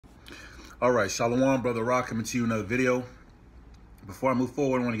All right, Shalom, Brother Rock, coming to you another video. Before I move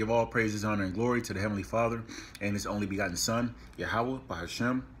forward, I want to give all praises, honor, and glory to the Heavenly Father and His only begotten Son, Yahweh, by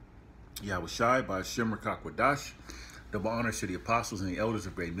Hashem, Yahweh Shai, by Hashem, Rakakwadash. Double honors to the apostles and the elders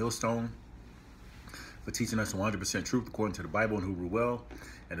of Great Millstone for teaching us 100% truth according to the Bible and who rule well.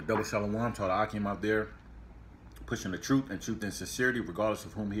 And a double shalom to all the Akim out there, pushing the truth and sincerity, regardless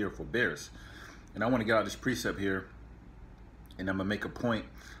of whom here forbears. And I want to get out this precept here, and I'm going to make a point.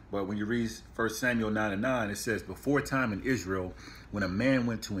 But when you read 1 Samuel 9:9, it says, before time in Israel, when a man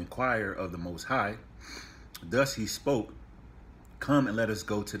went to inquire of the Most High, thus he spoke, come and let us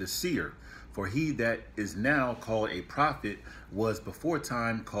go to the seer. For he that is now called a prophet was before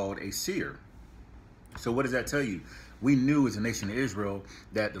time called a seer. So what does that tell you? We knew as a nation of Israel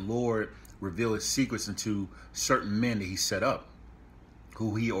that the Lord revealed his secrets into certain men that he set up,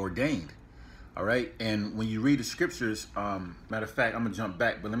 who he ordained. All right. And when you read the scriptures, matter of fact, I'm going to jump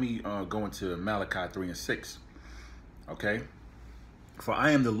back, but let me go into Malachi 3:6. OK, for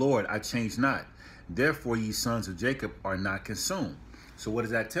I am the Lord, I change not. Therefore, ye sons of Jacob are not consumed. So what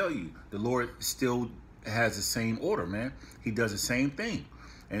does that tell you? The Lord still has the same order, man. He does the same thing.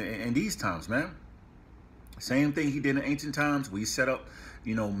 And in these times, man, same thing he did in ancient times. We set up,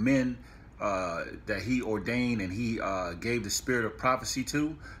 men that he ordained and he gave the spirit of prophecy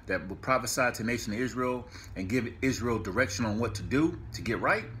to, that will prophesy to the nation of Israel and give Israel direction on what to do to get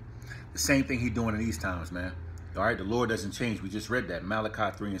right. The same thing he's doing in these times, man. All right, the Lord doesn't change. We just read that,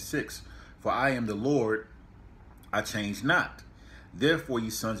 Malachi 3:6. For I am the Lord, I change not. Therefore, ye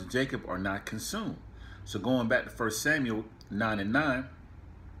sons of Jacob are not consumed. So going back to 1 Samuel 9:9,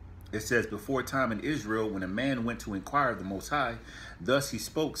 it says, before time in Israel, when a man went to inquire of the Most High, thus he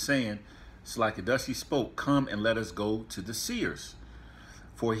spoke, saying, thus he spoke, come and let us go to the seers.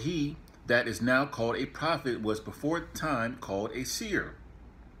 For he that is now called a prophet was before time called a seer.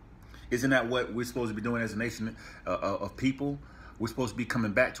 Isn't that what we're supposed to be doing as a nation of people? We're supposed to be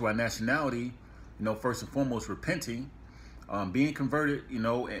coming back to our nationality, first and foremost, repenting, being converted,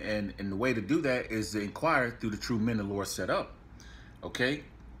 and the way to do that is to inquire through the true men the Lord set up. Okay?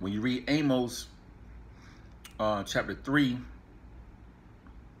 When you read Amos chapter 3,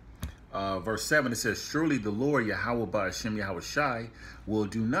 verse 7, it says, surely the Lord Yahweh by Hashem Yahweh Shai will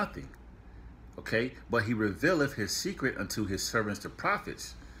do nothing. Okay? But he revealeth his secret unto his servants, the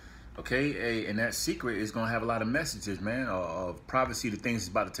prophets. Okay? And that secret is going to have a lot of messages, man, of prophecy, the things that's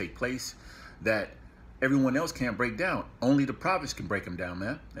about to take place that everyone else can't break down. Only the prophets can break them down,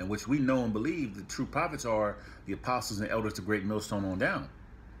 man. And which we know and believe the true prophets are the apostles and elders of Great Millstone on down.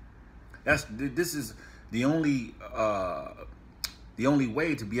 This is the only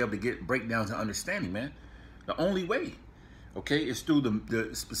way to be able to get breakdowns and understanding, man. The only way, okay, is through the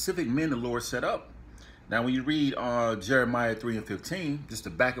specific men the Lord set up. Now, when you read Jeremiah 3:15, just to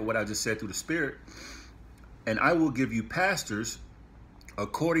back up what I just said through the Spirit, and I will give you pastors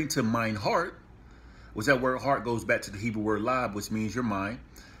according to mine heart, which that word heart goes back to the Hebrew word lab, which means your mind,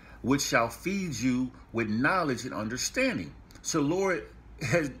 which shall feed you with knowledge and understanding. So Lord,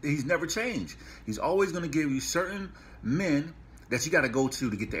 he's never changed. He's always going to give you certain men that you got to go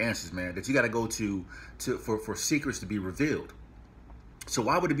to get the answers, man, that you got to go to for secrets to be revealed. So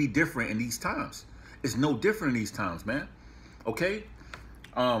why would it be different in these times? It's no different in these times, man. Okay?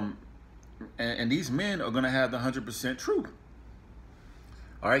 And these men are going to have the 100% truth.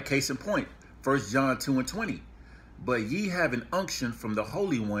 All right, case in point, 1 John 2:20. But ye have an unction from the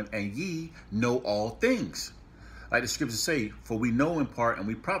Holy One, and ye know all things. Like the scriptures say, for we know in part and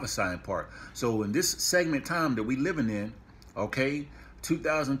we prophesy in part. So in this segment time that we living in, okay,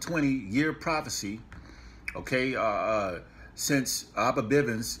 2020 year prophecy, okay, since Abba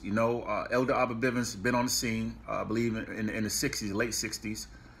Bivens, Elder Abba Bivens been on the scene, I believe in the 60s, late 60s,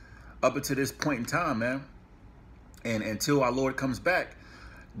 up until this point in time, man. And until our Lord comes back,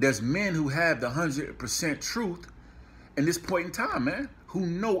 there's men who have the 100% truth in this point in time, man, who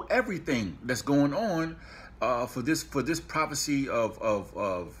know everything that's going on for this prophecy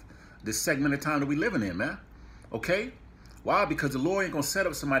of this segment of time that we living in, man. Okay? Why? Because the Lord ain't gonna set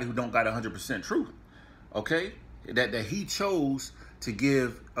up somebody who don't got 100% truth. Okay? That he chose to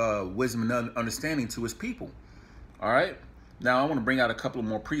give wisdom and understanding to his people. All right? Now I want to bring out a couple of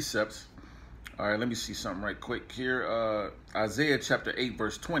more precepts. All right, let me see something right quick here. Isaiah chapter 8,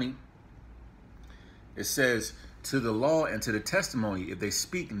 verse 20. It says, to the law and to the testimony, if they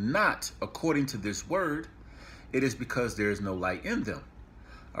speak not according to this word, it is because there is no light in them.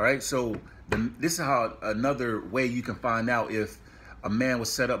 All right, so this is how another way you can find out if a man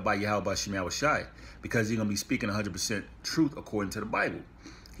was set up by Yahweh Hashem Yahweh Shai, because he's going to be speaking 100% truth according to the Bible.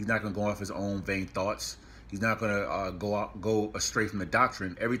 He's not going to go off his own vain thoughts. He's not going to go astray from the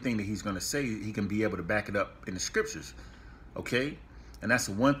doctrine. Everything that he's going to say, he can be able to back it up in the scriptures. Okay? And that's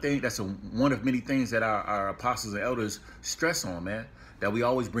one thing, that's one of many things that our apostles and elders stress on, man. That we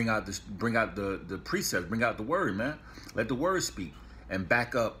always bring out the precepts, bring out the word, man. Let the word speak and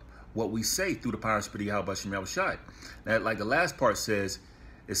back up what we say through the power and spirit of Yahweh Shai. Now, like the last part says,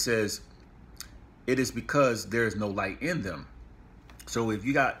 it says, it is because there is no light in them. So if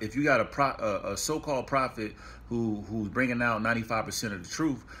you got a so-called prophet who's bringing out 95% of the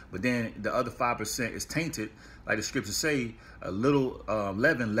truth, but then the other 5% is tainted, like the scriptures say, a little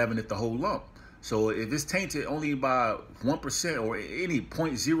leaven leaveneth the whole lump. So if it's tainted only by 1% or any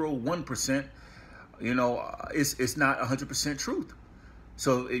 0.01%, you know, it's not 100% truth.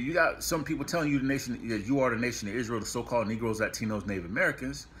 So if you got some people telling you that you are the nation of Israel, the so-called Negroes, Latinos, Native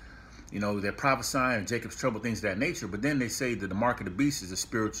Americans, you know, they're prophesying Jacob's trouble, things of that nature. But then they say that the mark of the beast is a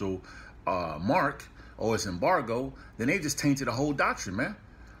spiritual mark or it's embargo. Then they just tainted the whole doctrine, man.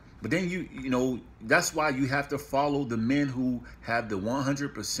 But then you know, that's why you have to follow the men who have the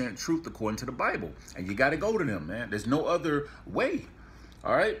 100% truth according to the Bible. And you got to go to them, man. There's no other way.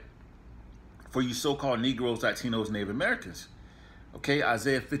 All right. For you so-called Negroes, Latinos, Native Americans. Okay.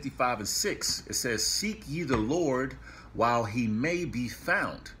 Isaiah 55:6. It says, seek ye the Lord while he may be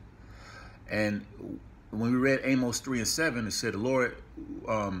found. And when we read Amos 3:7, it said the Lord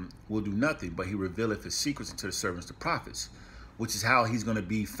will do nothing, but he revealeth his secrets unto the servants, the prophets, which is how he's going to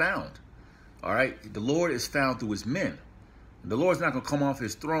be found. All right. The Lord is found through his men. The Lord's not going to come off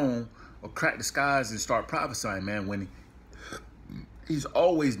his throne or crack the skies and start prophesying, man, when he's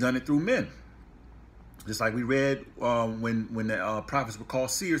always done it through men. Just like we read when the prophets were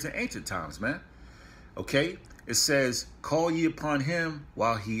called seers in ancient times, man. Okay. It says, call ye upon him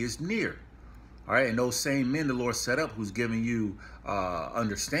while he is near. All right, and those same men the Lord set up, who's giving you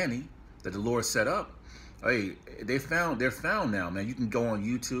understanding that the Lord set up, hey, they're found now, man. You can go on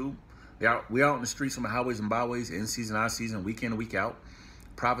YouTube. We're out in the streets on the highways and byways, in season, out of season, week in and week out,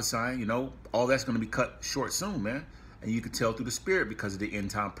 prophesying. You know, all that's going to be cut short soon, man. And you can tell through the spirit because of the end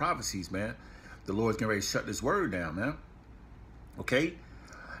time prophecies, man. The Lord's getting ready to shut this word down, man. Okay,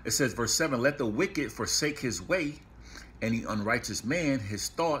 it says, verse 7, let the wicked forsake his way, and the unrighteous man his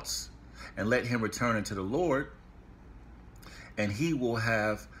thoughts, and let him return unto the Lord, and he will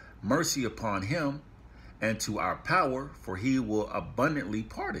have mercy upon him and to our power, for he will abundantly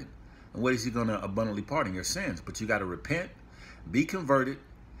pardon. And what is he going to abundantly pardon? Your sins. But you got to repent, be converted.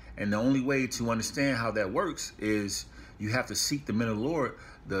 And the only way to understand how that works is you have to seek the men of the Lord,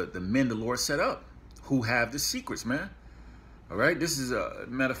 the men the Lord set up, who have the secrets, man. All right. This is a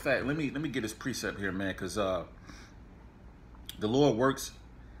matter of fact. Let me get this precept here, man, because the Lord works.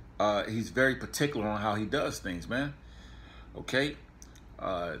 He's very particular on how he does things, man. Okay.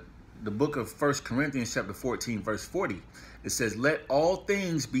 The book of 1 Corinthians chapter 14, verse 40, it says, let all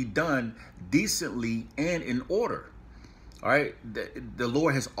things be done decently and in order. All right. The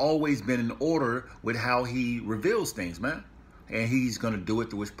Lord has always been in order with how he reveals things, man. And he's going to do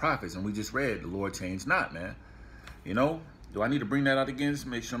it through his prophets. And we just read, the Lord changed not, man. You know, do I need to bring that out again? Just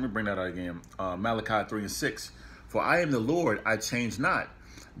make sure I'm going to bring that out again. Malachi 3:6. For I am the Lord, I change not.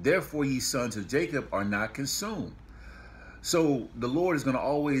 Therefore, ye sons of Jacob are not consumed. So the Lord is going to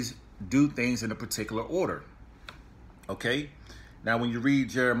always do things in a particular order. Okay. Now, when you read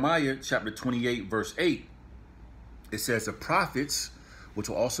Jeremiah chapter 28, verse 8, it says the prophets, which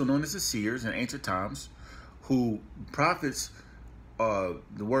were also known as the seers in ancient times, who prophets, the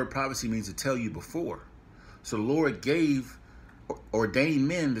word prophecy means to tell you before. So the Lord ordained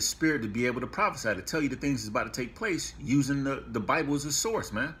men the spirit to be able to prophesy, to tell you the things that's about to take place using the Bible as a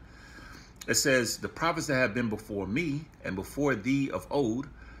source, man. It says, the prophets that have been before me and before thee of old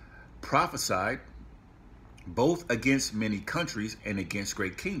prophesied both against many countries and against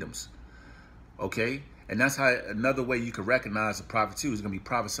great kingdoms. Okay. And that's how another way you can recognize a prophet too is going to be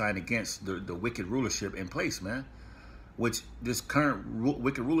prophesying against the wicked rulership in place, man. Which this current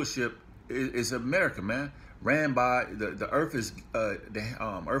wicked rulership is America, man. Ran by the earth is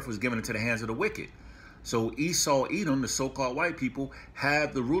earth was given into the hands of the wicked. So Esau, Edom, the so-called white people,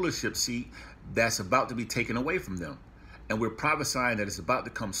 have the rulership seat that's about to be taken away from them. And we're prophesying that it's about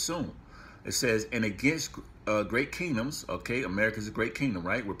to come soon. It says, and against great kingdoms, okay, America's a great kingdom,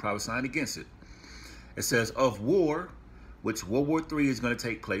 right? We're prophesying against it. It says, of war, which World War III is going to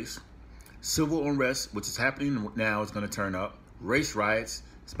take place. Civil unrest, which is happening now, is going to turn up. Race riots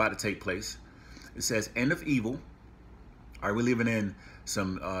is about to take place. It says, end of evil. All right, we're living in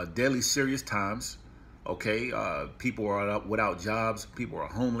some deadly serious times. Okay, people are without jobs. People are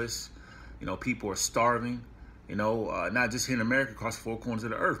homeless. You know, people are starving. You know, not just here in America, across the four corners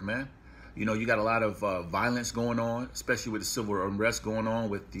of the earth, man. You know, you got a lot of violence going on, especially with the civil unrest going on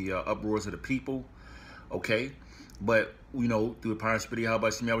with the uproars of the people. Okay, but you know, through the power and spirit of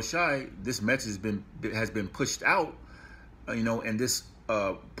Yahweh Shai, this message has been pushed out. You know, in this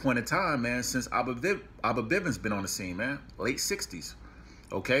point in time, man, since Abba Bivens been on the scene, man, late 60s.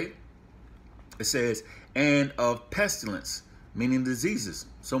 Okay, it says, and of pestilence, meaning diseases.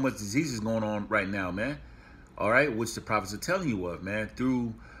 So much diseases going on right now, man. All right, which the prophets are telling you of, man,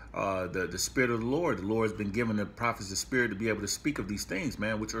 through the spirit of the Lord. The Lord has been giving the prophets the spirit to be able to speak of these things,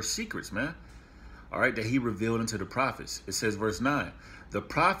 man, which are secrets, man. All right, that he revealed unto the prophets. It says, verse 9, the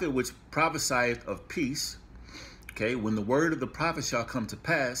prophet which prophesieth of peace, okay, when the word of the prophet shall come to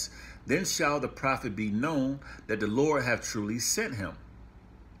pass, then shall the prophet be known that the Lord hath truly sent him.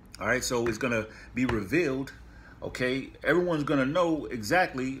 All right, so it's going to be revealed, okay? Everyone's going to know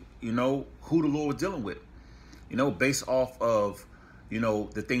exactly, you know, who the Lord was dealing with, you know, based off of, you know,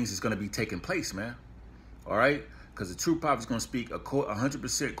 the things that's going to be taking place, man. All right, because the true prophet is going to speak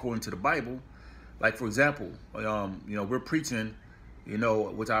 100% according to the Bible. Like, for example, you know, we're preaching, you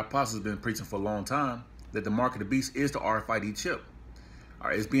know, which our apostles have been preaching for a long time, that the mark of the beast is the RFID chip. All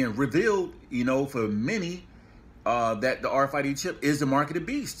right, it's being revealed, you know, for many that the RFID chip is the mark of the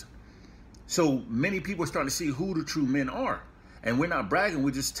beast. So many people are starting to see who the true men are. And we're not bragging,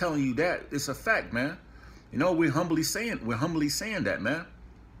 we're just telling you that it's a fact, man. You know, we're humbly saying that, man.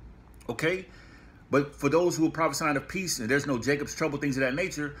 Okay? But for those who are prophesying of peace and there's no Jacob's trouble, things of that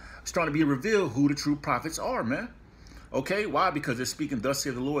nature, it's starting to be revealed who the true prophets are, man. Okay? Why? Because they're speaking, thus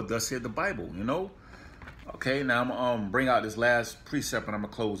saith the Lord, thus saith the Bible, you know? Okay, now I'm going to bring out this last precept and I'm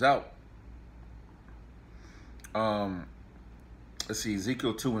going to close out. Let's see,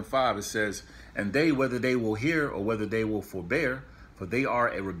 Ezekiel 2 and 5, it says, and they, whether they will hear or whether they will forbear, for they are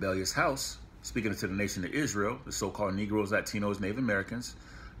a rebellious house, speaking to the nation of Israel, the so-called Negroes, Latinos, Native Americans.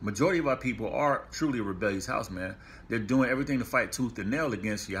 Majority of our people are truly a rebellious house, man. They're doing everything to fight tooth and nail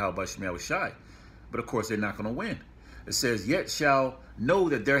against Yahweh Shai. But of course, they're not going to win. It says, yet shall know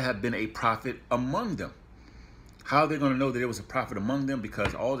that there have been a prophet among them. How are they going to know that there was a prophet among them?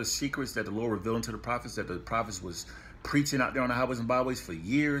 Because all the secrets that the Lord revealed to the prophets, that the prophets was preaching out there on the highways and byways for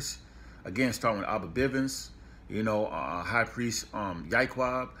years. Again, starting with Abba Bivens, you know, High Priest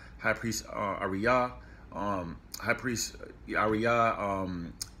Yaquab, High Priest Ariyah, High Priest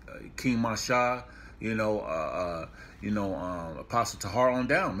Ariyah, King Masha, you know, Apostle Tahar on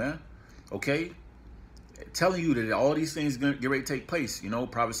down, man. Okay, telling you that all these things are get ready to take place. You know,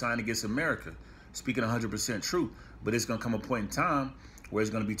 prophesying against America, speaking 100% truth. But it's gonna come a point in time where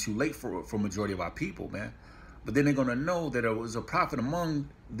it's gonna be too late for majority of our people, man. But then they're gonna know that there was a prophet among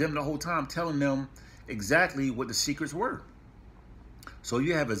them the whole time, telling them exactly what the secrets were. So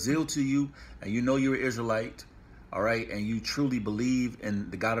you have a zeal to you, and you know you're an Israelite, all right, and you truly believe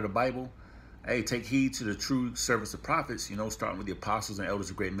in the God of the Bible. Hey, take heed to the true service of prophets, you know, starting with the apostles and elders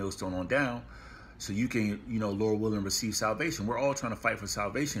of Great Millstone on down, so you can, you know, Lord willing, receive salvation. We're all trying to fight for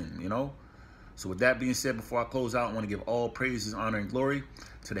salvation, you know. So with that being said, before I close out, I want to give all praises, honor, and glory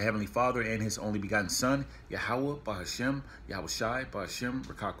to the Heavenly Father and His only begotten Son, Yahweh, Bahashem, Yahweh Shai, Bahashem,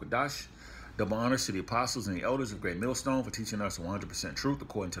 Rakakwadash. Double honors to the apostles and the elders of Great Millstone for teaching us 100% truth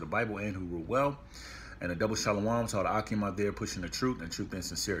according to the Bible and who rule well. And a double shalom to all the Akim out there pushing the truth and truth and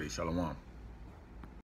sincerity. Shalom.